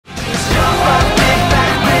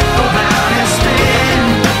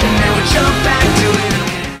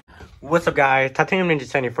What's up guys, Titanium Ninja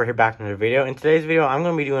 74 here back in another video. In today's video, I'm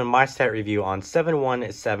going to be doing my set review on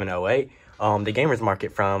 71708, the Gamers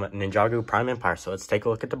Market from Ninjago Prime Empire. So let's take a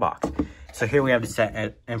look at the box. So here we have the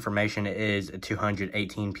set information. It is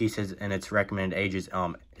 218 pieces and its recommended ages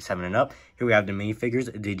 7 and up. Here we have the minifigures,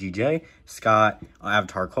 DGJ, Scott,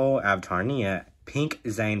 Avatar Cole, Avatar Nia, Pink,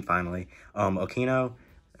 Zane finally, Okino,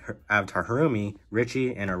 Avatar Harumi,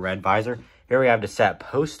 Richie, and a red visor. Here we have the set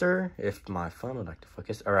poster, if my phone would like to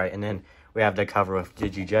focus. All right, and then we have the cover with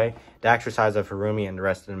DGJ, the actual size of Harumi, and the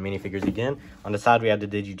rest of the minifigures again. On the side, we have the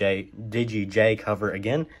DGJ cover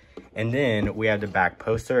again. And then we have the back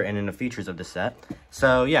poster and then the features of the set.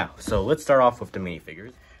 So, yeah, so let's start off with the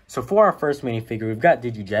minifigures. So for our first minifigure, we've got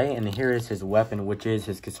DGJ, and here is his weapon, which is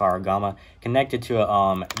his Kisaragama, connected to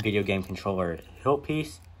a video game controller hilt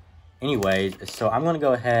piece. Anyways, so I'm going to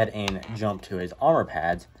go ahead and jump to his armor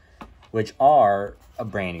pads, which are a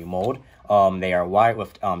brand new mold. They are white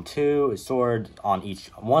with one sword on each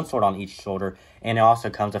shoulder, and it also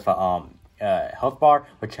comes with a health bar,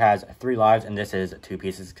 which has 3 lives, and this is 2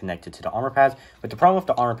 pieces connected to the armor pads. But the problem with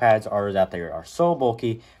the armor pads are that they are so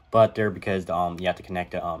bulky, but they're because you have to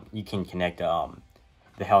connect you can connect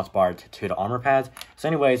the health bar to the armor pads. So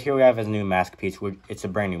anyways, here we have his new mask piece. It's a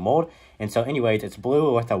brand new mold. And so anyways, it's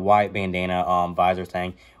blue with a white bandana visor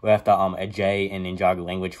thing with a J in Ninjago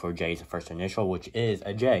language for J's first initial, which is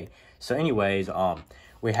a J. So anyways,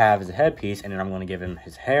 we have his headpiece, and then I'm going to give him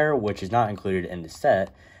his hair, which is not included in the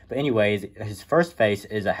set. But anyways, his first face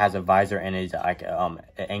has a visor and is like an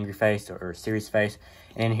angry face or serious face.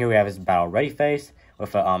 And here we have his battle ready face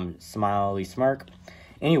with a smiley smirk.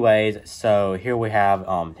 Anyways, so here we have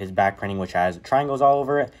his back printing, which has triangles all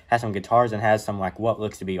over it, has some guitars, and has some like what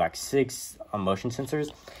looks to be like 6 motion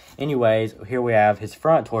sensors. Anyways, here we have his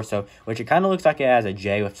front torso, which it kind of looks like it has a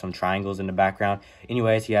J with some triangles in the background.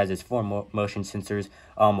 Anyways, he has his 4 motion sensors,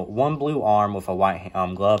 1 blue arm with a white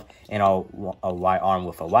glove, and a white arm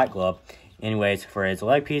with a white glove. Anyways, for his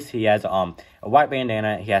leg piece, he has a white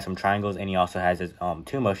bandana, he has some triangles, and he also has his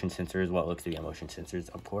 2 motion sensors, what looks to be motion sensors,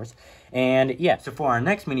 of course. And yeah, so for our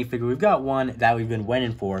next minifigure, we've got one that we've been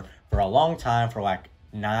waiting for a long time, for like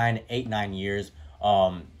 9 years,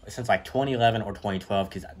 since like 2011 or 2012,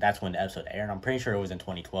 because that's when the episode aired. I'm pretty sure it was in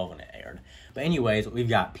 2012 when it aired. But anyways, we've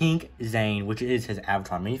got Pink Zane, which is his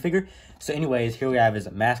Avatar minifigure. So anyways, here we have his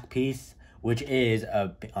mask piece, which is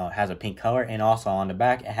has a pink color, and also on the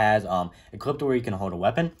back it has a clip to where you can hold a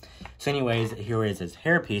weapon. So anyways, here is his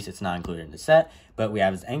hair piece. It's not included in the set, but we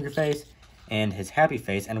have his angry face and his happy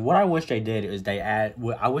face. And what I wish they did is I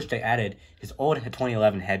wish they added his old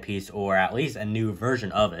 2011 headpiece, or at least a new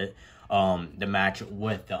version of it, to match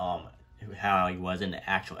with how he was in the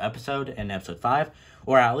actual episode, in episode 5.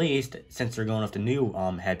 Or at least, since they're going with the new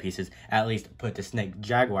headpieces, at least put the Snake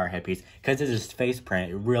Jaguar headpiece, because it's his face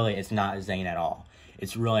print. It's not Zane at all.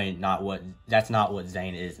 It's really not that's not what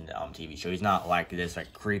Zane is in the TV show. He's not like this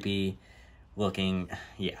like creepy looking,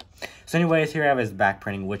 yeah. So anyways, here I have his back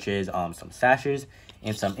printing, which is some sashes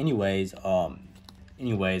and some anyways on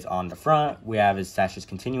the front we have his sashes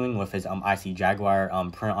continuing with his IC Jaguar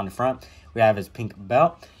print on the front. We have his pink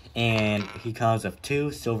belt, and he comes with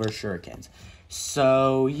 2 silver shurikens.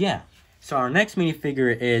 So yeah, so our next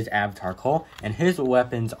minifigure is Avatar Cole, and his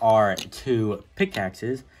weapons are 2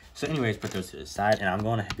 pickaxes. So anyways, put those to the side, and I'm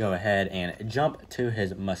going to go ahead and jump to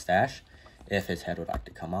his mustache, if his head would like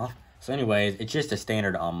to come off. So anyways, it's just a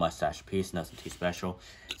standard mustache piece, nothing too special.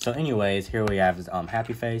 So anyways, here we have his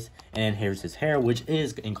happy face, and here's his hair, which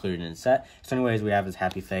is included in the set. So anyways, we have his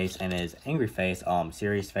happy face and his angry face,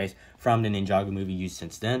 serious face from the Ninjago movie used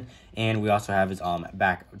since then. And we also have his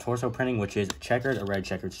back torso printing, which is checkered, a red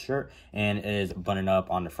checkered shirt, and it is buttoned up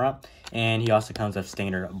on the front. And he also comes with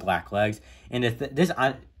standard black legs. And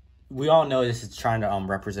we all know this is trying to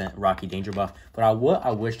represent Rocky Danger Buff, but what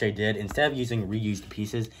I wish they did, instead of using reused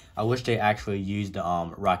pieces, I wish they actually used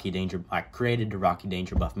created the Rocky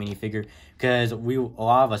Danger Buff minifigure, because a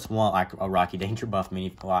lot of us want like a Rocky Danger Buff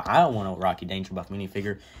minifigure. Well, I don't want a Rocky Danger Buff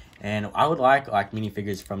minifigure, and I would like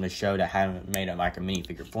minifigures from the show that haven't made a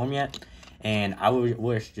minifigure form yet. And I would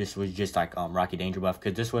wish this was just like Rocky Danger Buff,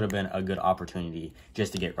 because this would have been a good opportunity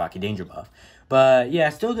just to get Rocky Danger Buff. But yeah,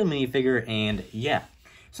 still a good minifigure, and yeah.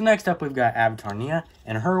 So next up, we've got Avatar Nia,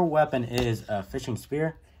 and her weapon is a fishing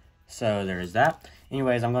spear. So there is that.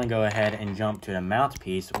 Anyways, I'm going to go ahead and jump to the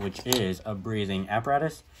mouthpiece, which is a breathing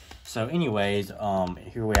apparatus. So anyways,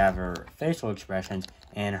 here we have her facial expressions,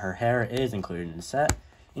 and her hair is included in the set.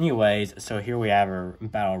 Anyways, so here we have her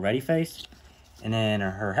battle ready face, and then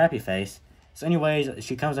her happy face. So anyways,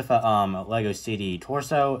 she comes with a Lego City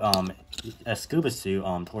torso, a scuba suit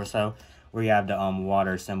torso, where you have the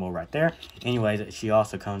water symbol right there. Anyways, she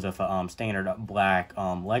also comes with a standard black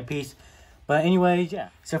leg piece. But anyways, yeah.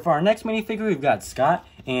 So for our next minifigure, we've got Scott,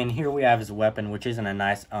 and here we have his weapon, which is in a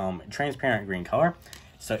nice transparent green color.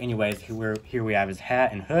 So anyways, here we have his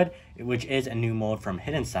hat and hood, which is a new mold from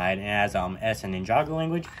Hidden Side, and it has S and Ninjago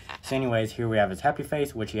language. So anyways, here we have his happy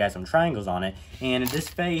face, which he has some triangles on it, and this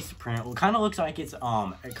face print kind of looks like it's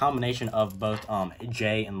a combination of both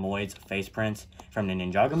Jay and Lloyd's face prints from the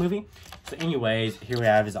Ninjago movie. So anyways, here we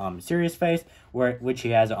have his serious face, which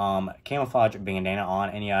he has camouflage bandana on,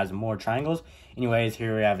 and he has more triangles. Anyways,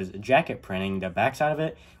 here we have his jacket printing, the backside of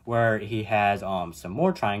it, where he has some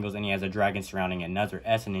more triangles, and he has a dragon surrounding another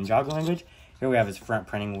S in Ninjago language. Here we have his front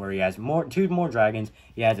printing, where he has two more dragons.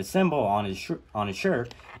 He has a symbol on his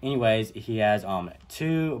shirt. Anyways, he has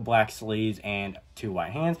 2 black sleeves and 2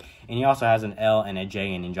 white hands, and he also has an L and a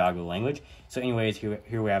J in Ninjago language. So anyways,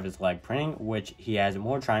 here we have his leg printing, which he has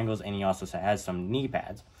more triangles, and he also has some knee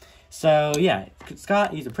pads. So yeah,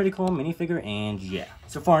 Scott, he's a pretty cool minifigure, and yeah.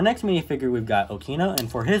 So for our next minifigure, we've got Okino, and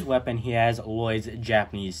for his weapon, he has Lloyd's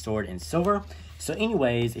Japanese sword in silver. So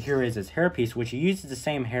anyways, here is his hairpiece, which he uses the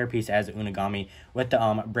same hairpiece as Unagami with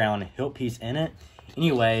the brown hilt piece in it.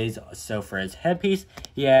 Anyways, so for his headpiece,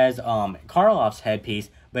 he has Karloff's headpiece,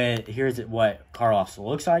 but here's what Karloff's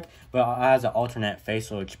looks like, but it has an alternate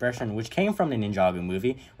facial expression, which came from the Ninjago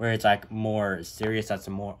movie, where it's like more serious,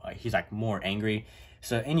 he's like more angry.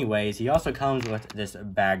 So anyways, he also comes with this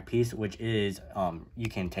bag piece, which is, you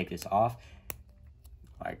can take this off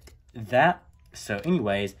like that. So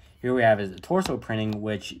anyways, here we have his torso printing,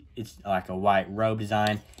 which is like a white robe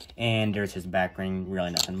design, and there's his back printing,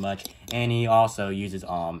 really nothing much. And he also uses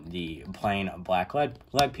the plain black leg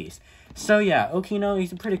piece. So yeah, Okino,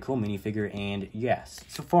 he's a pretty cool minifigure, and yes.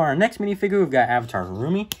 So for our next minifigure, we've got Avatar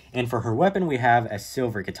Harumi, and for her weapon, we have a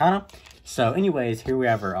silver katana. So anyways, here we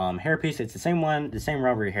have her hairpiece. It's the same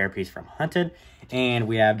rubbery hairpiece from Hunted, and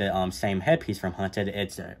we have the same headpiece from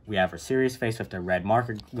Hunted. We have her serious face with the red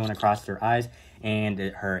marker going across her eyes, and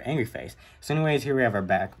her angry face. So anyways, here we have our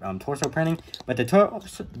back torso printing, but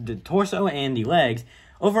the torso and the legs,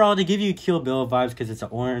 overall, they give you Kill Bill vibes because it's an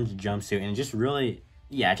orange jumpsuit, and it just really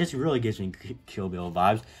gives me Kill Bill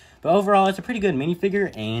vibes. But overall, it's a pretty good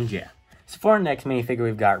minifigure, and yeah. So for our next minifigure,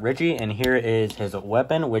 we've got Richie, and here is his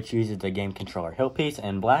weapon, which uses the game controller hilt piece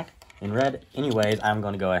in black and red. Anyways, I'm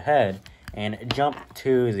going to go ahead and jump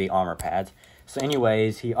to the armor pads. So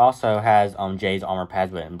anyways, he also has Jay's armor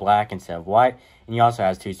pads, but in black instead of white. And he also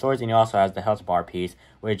has 2 swords, and he also has the health bar piece,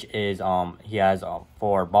 which is, he has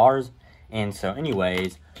 4 bars. And so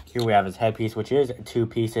anyways, here we have his headpiece, which is 2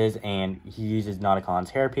 pieces, and he uses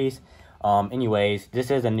Nautocon's hairpiece. Anyways,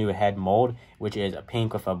 this is a new head mold, which is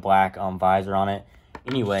pink with a black visor on it.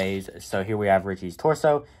 Anyways, so here we have Richie's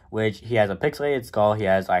torso, which he has a pixelated skull. He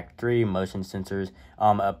has like 3 motion sensors,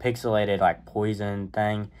 a pixelated like poison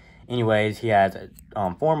thing. Anyways, he has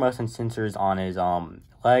 4 motion sensors on his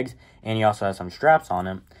legs, and he also has some straps on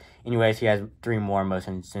him. Anyways, he has 3 more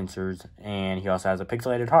motion sensors, and he also has a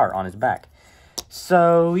pixelated heart on his back.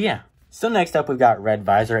 So yeah. So next up, we've got Red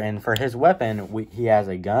Visor, and for his weapon, he has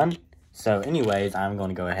a gun. So anyways, I'm going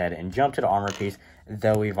to go ahead and jump to the armor piece,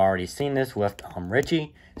 though we've already seen this with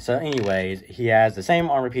Richie. So anyways, he has the same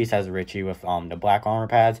armor piece as Richie with the black armor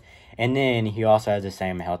pads, and then he also has the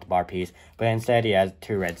same health bar piece, but instead he has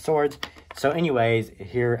 2 red swords. So anyways,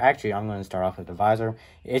 here, actually, I'm going to start off with the visor.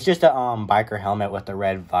 It's just a biker helmet with the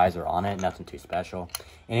red visor on it, nothing too special.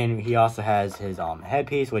 And then he also has his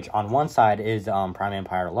headpiece, which on one side is Prime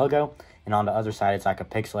Empire logo, and on the other side it's like a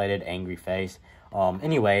pixelated angry face.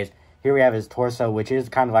 Anyways, here we have his torso, which is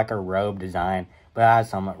kind of like a robe design, but it has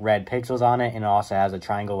some red pixels on it, and it also has a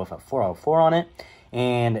triangle with a 404 on it.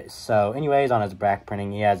 And so, anyways, on his back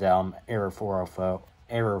printing, he has error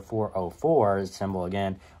 404 symbol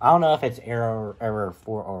again. I don't know if it's error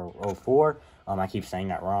 404. I keep saying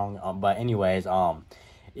that wrong. But anyways,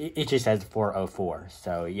 it just says 404.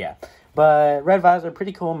 So yeah. But Red Visor,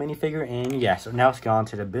 pretty cool minifigure, and yeah, so now let's go on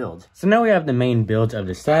to the builds. So now we have the main builds of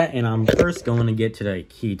the set, and I'm first going to get to the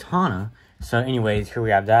Kitana. So anyways, here we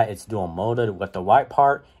have that. It's dual molded with the white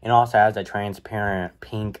part, and also has a transparent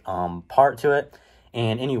pink part to it.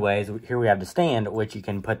 And anyways, here we have the stand, which you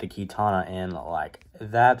can put the Kitana in like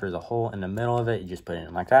that. There's a hole in the middle of it. You just put it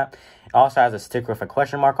in like that. It also has a stick with a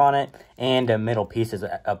question mark on it. And the middle piece is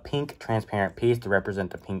a pink transparent piece to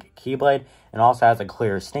represent the pink keyblade. And also has a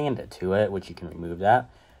clear stand to it, which you can remove that.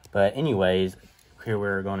 But anyways, here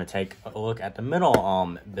we're going to take a look at the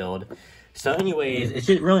middle build. So anyways, it's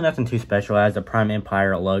just really nothing too special. It has the Prime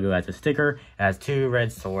Empire logo as a sticker, it has 2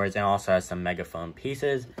 red swords, and also has some megaphone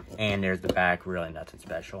pieces. And there's the back, really nothing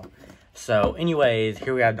special. So anyways,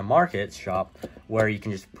 here we have the market shop where you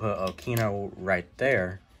can just put Okino right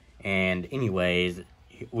there. And anyways,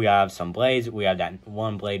 we have some blades. We have that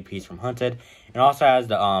 1 blade piece from Hunted. It also has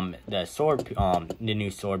the sword, the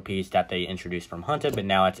new sword piece that they introduced from Hunted, but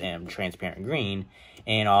now it's in transparent green.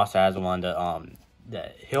 And also has one of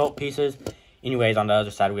the hilt pieces. Anyways, on the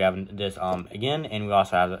other side we have this again, and we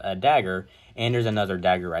also have a dagger, and there's another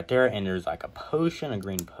dagger right there, and there's like a potion, a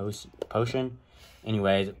green potion.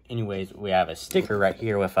 Anyways, we have a sticker right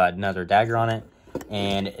here with another dagger on it.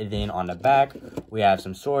 And then on the back, we have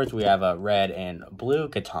some swords. We have a red and blue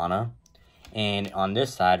katana. And on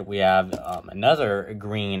this side, we have another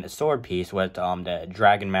green sword piece with the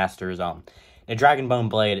Dragon Master's, the Dragon Bone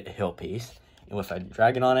Blade hilt piece with a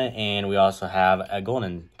dragon on it. And we also have a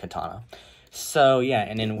golden katana. So, yeah,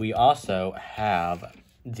 and then we also have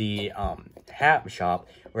the hat shop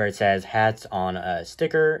where it says hats on a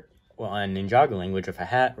sticker. Well, in Ninjago language with a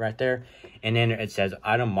hat right there. And then it says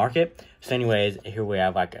item market. So anyways, here we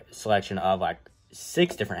have like a selection of like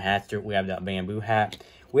 6 different hats. We have that bamboo hat.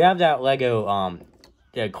 We have that Lego,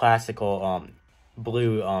 the classical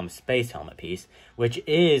blue space helmet piece, which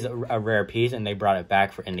is a rare piece, and they brought it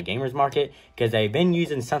back in the gamers market because they've been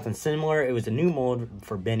using something similar. It was a new mold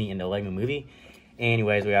for Benny in the Lego movie.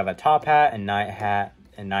 Anyways, we have a top hat, a night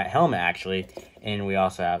helmet actually, and we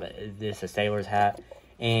also have a sailor's hat.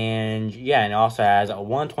 And yeah, and it also has a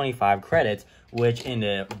 125 credits, which in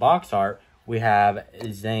the box art, we have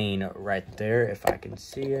Zane right there. If I can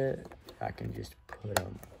see it, I can just put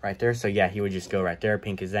him right there. So yeah, he would just go right there,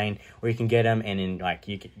 pink as Zane, where you can get him, and then like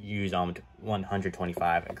you could use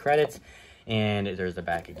 125 credits. And there's the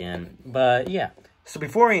back again. But yeah. So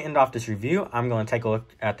before we end off this review, I'm going to take a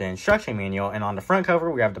look at the instruction manual, and on the front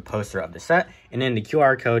cover, we have the poster of the set, and then the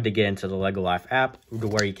QR code to get into the Lego Life app,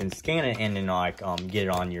 where you can scan it and then like get it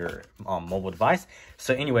on your mobile device.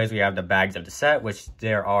 So anyways, we have the bags of the set, which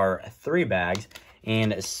there are 3 bags,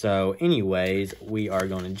 and so anyways, we are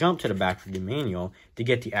going to jump to the back of the manual to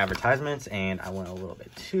get the advertisements, and I went a little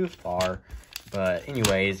bit too far. But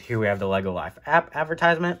anyways, here we have the Lego Life app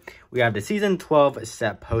advertisement. We have the Season 12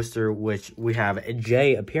 set poster, which we have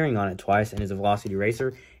Jay appearing on it twice and is a Velocity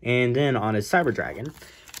Racer, and then on his Cyber Dragon.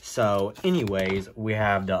 So anyways, we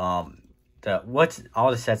have all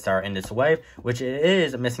the sets that are in this wave, which it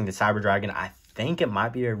is missing the Cyber Dragon. I think it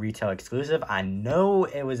might be a retail exclusive. I know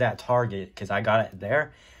it was at Target because I got it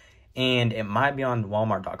there, and it might be on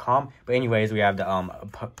Walmart.com. But anyways, we have the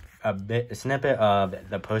a snippet of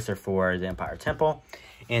the poster for the Empire Temple,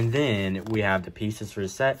 and then we have the pieces for the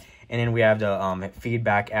set, and then we have the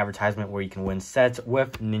feedback advertisement where you can win sets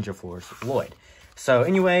with Ninja Force Lloyd. So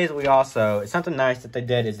anyways, we also, something nice that they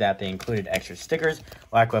did is that they included extra stickers,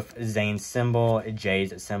 like with Zane's symbol,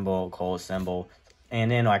 Jay's symbol, Cole's symbol,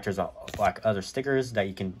 and then like there's like other stickers that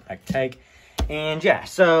you can like take. And yeah,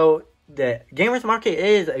 so the Gamers Market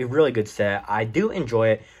is a really good set. I do enjoy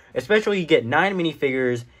it, especially you get 9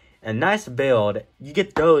 minifigures, a nice build. You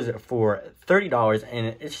get those for $30,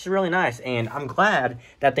 and it's just really nice. And I'm glad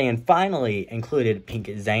that they finally included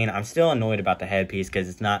Pink Zane. I'm still annoyed about the headpiece because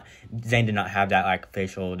it's not, Zane did not have that like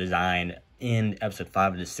facial design in episode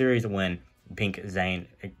 5 of the series when Pink Zane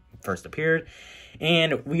first appeared.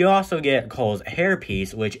 And we also get Cole's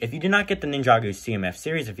hairpiece, which if you did not get the Ninjago CMF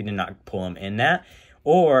series, if you did not pull him in that,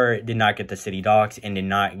 or did not get the City Docs and did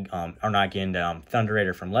not are not getting the Thunder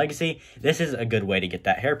Raider from Legacy, this is a good way to get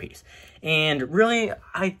that hairpiece. And really,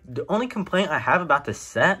 the only complaint I have about this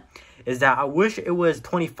set is that I wish it was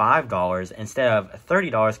 $25 instead of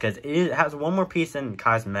 $30, because it has one more piece in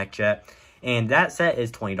Kai's Mech Jet, and that set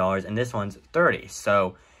is $20 and this one's $30.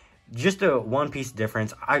 So just a one piece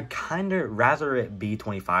difference. I kind of rather it be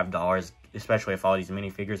 $25, especially with all these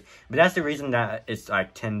minifigures. But that's the reason that it's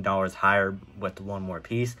like $10 higher with one more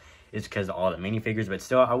piece, is because of all the minifigures. But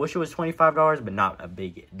still, I wish it was $25, but not a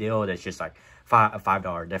big deal. That's just like a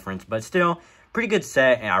 $5 difference. But still, pretty good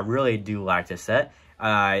set, and I really do like this set.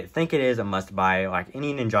 I think it is a must-buy. Like,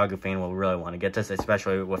 any Ninjago fan will really want to get this,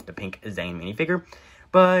 especially with the Pink Zane minifigure.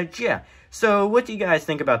 But yeah, so what do you guys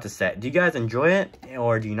think about the set? Do you guys enjoy it,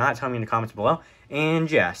 or do you not? Tell me in the comments below.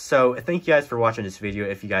 And yeah, so thank you guys for watching this video.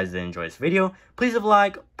 If you guys did enjoy this video, please leave a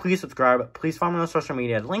like, please subscribe, please follow me on social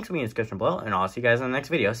media. The links will be in the description below, and I'll see you guys in the next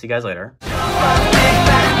video. See you guys later.